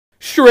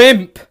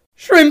Shrimp.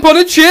 Shrimp on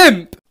a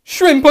chimp.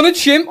 Shrimp on a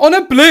chimp on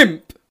a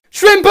blimp.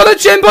 Shrimp on a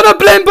chimp on a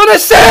blimp on a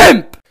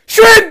simp.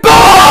 Shrimp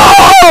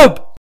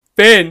Bob!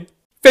 Finn.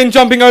 Finn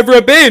jumping over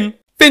a bin.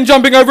 Finn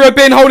jumping over a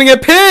bin holding a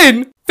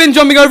pin. Finn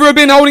jumping over a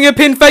bin holding a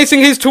pin facing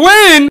his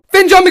twin.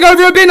 Finn jumping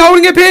over a bin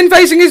holding a pin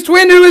facing his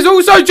twin who is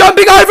also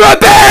jumping over a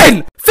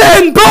bin.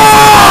 Finn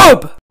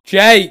Bob!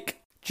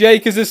 Jake.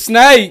 Jake is a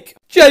snake.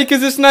 Jake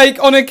is a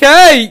snake on a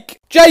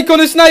cake. Jake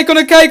on a snake on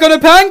a cake on a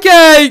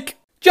pancake.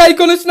 Jake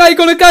on a snake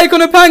on a cake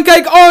on a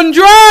pancake on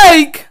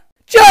Drake.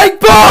 Jake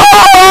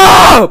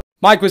Bob!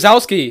 Mike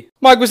Wazowski.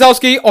 Mike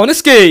Wazowski on a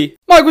ski.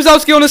 Mike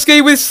Wazowski on a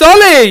ski with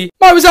Sully.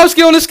 Mike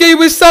Wazowski on a ski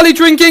with Sully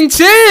drinking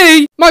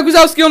tea. Mike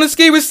Wazowski on a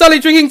ski with Sully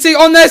drinking tea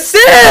on their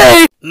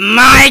sea.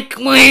 Mike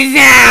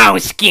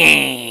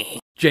Wazowski.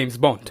 James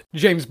Bond.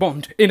 James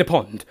Bond in a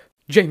pond.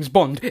 James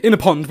Bond in a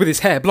pond with his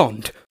hair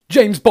blonde.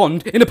 James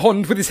Bond in a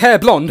pond with his hair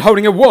blonde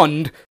holding a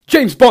wand.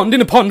 James Bond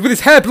in a pond with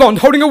his hair blonde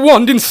holding a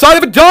wand inside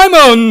of a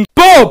diamond.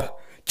 Bob!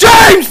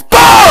 James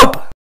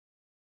Bob!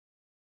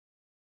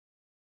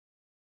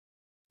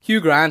 Hugh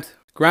Grant.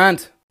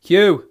 Grant.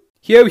 Hugh.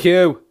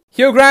 Hugh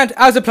Grant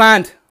as a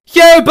plant.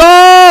 Hugh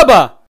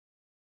Bob!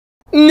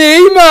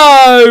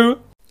 Nemo!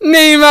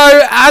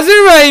 Nemo as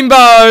a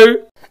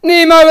rainbow.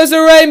 Nemo as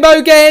a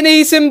rainbow getting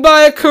eaten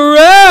by a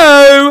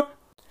crow.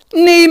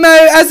 Nemo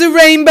as a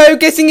rainbow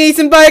getting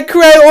eaten by a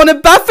crow on a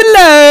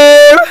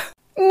buffalo.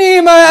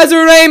 Nemo as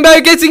a rainbow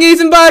getting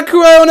eaten by a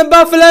crow on a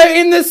buffalo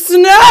in the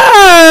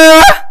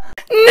snow.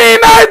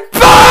 Nemo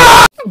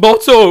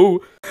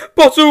Bottle.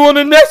 Bottle on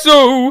a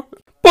nettle.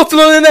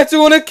 Bottle on a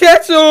nettle on a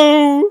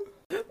kettle.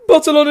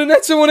 Bottle on a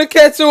nettle on a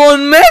kettle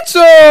on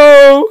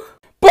metal.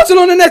 Bottle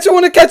on a nettle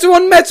on a kettle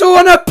on metal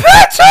on a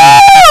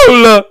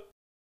petal.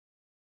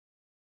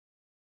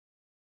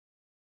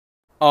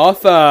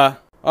 Arthur.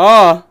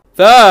 Arthur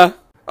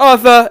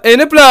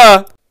in a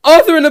blur.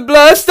 Arthur in a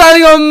blur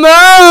standing on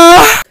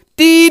Mer.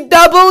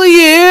 D-W.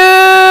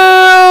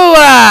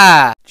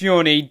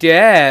 Johnny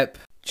Depp.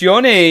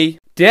 Johnny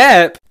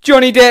Depp.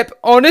 Johnny Depp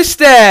on a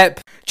step.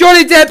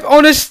 Johnny Depp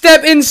on a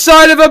step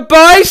inside of a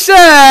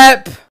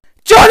bicep.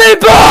 Johnny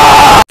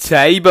Bob!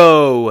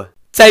 Table.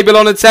 Table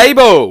on a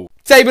table.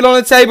 Table on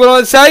a table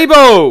on a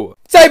table.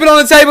 Table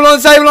on a table on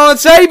a table on a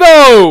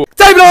table.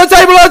 Table on a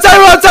table on a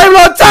table on a table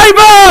on a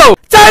table.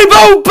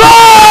 Table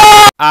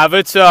Bob!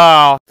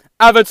 Avatar.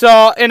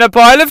 Avatar in a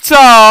pile of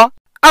tar.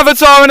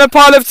 Avatar in a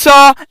pile of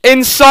tar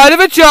inside of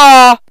a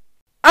jar.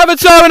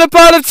 Avatar in a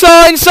pile of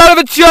tar inside of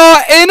a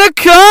jar in a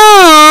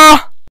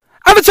car.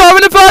 Avatar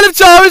in a pile of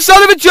tar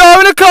inside of a jar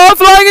in a car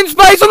flying in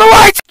space on the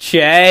way.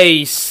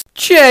 Chase.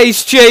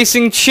 Chase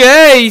chasing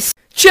chase.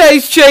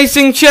 Chase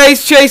chasing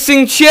chase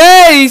chasing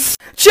chase.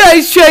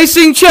 Chase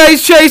chasing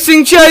chase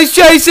chasing chase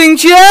chasing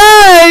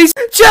chase.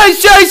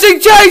 Chase chasing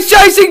chase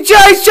chasing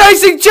chase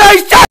chasing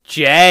chase.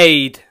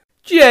 Jade.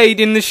 Jade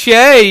in the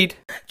shade.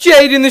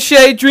 Jade in the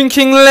shade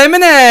drinking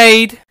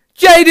lemonade.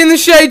 Jade in the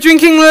shade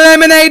drinking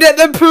lemonade at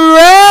the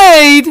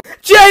parade.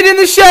 Jade in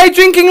the shade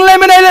drinking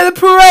lemonade at the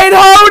parade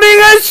holding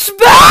a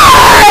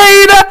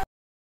spade.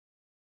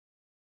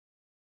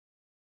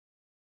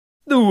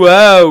 The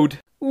world.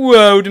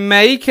 World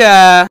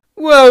maker.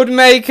 World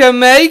maker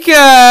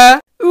maker.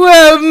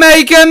 World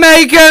maker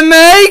maker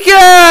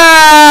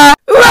maker.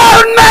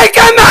 World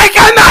maker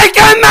maker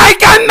maker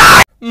maker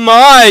maker.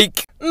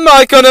 Mike.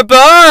 Mike on a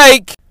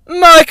bike.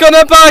 Mike on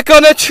a bike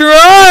on a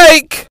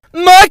trike.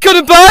 Mike on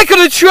a bike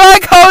on a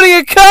trike holding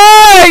a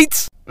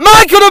kite.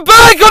 Mike on a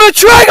bike on a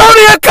trike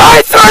holding a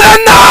kite through the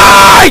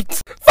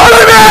night.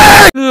 Follow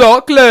me.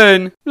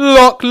 Lachlan.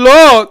 Lock.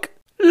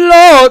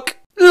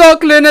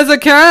 Lachlan as a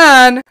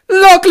can.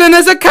 Lachlan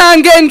as a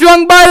can getting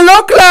drunk by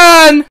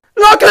Lachlan.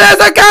 Lachlan as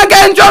a can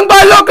getting drunk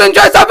by Lachlan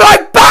dressed up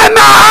like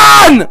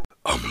Batman.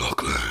 I'm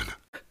Lachlan.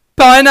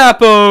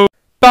 Pineapple.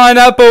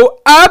 Pineapple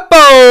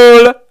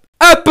apple.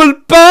 Apple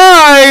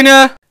pine.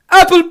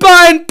 Apple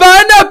pine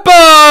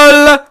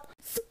pineapple.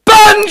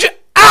 Sponge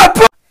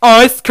apple.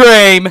 Ice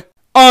cream.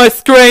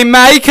 Ice cream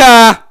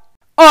maker.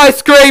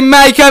 Ice cream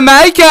maker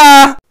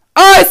maker.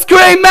 Ice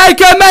cream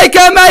maker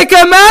maker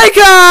maker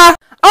maker.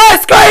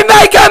 Ice cream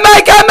maker maker.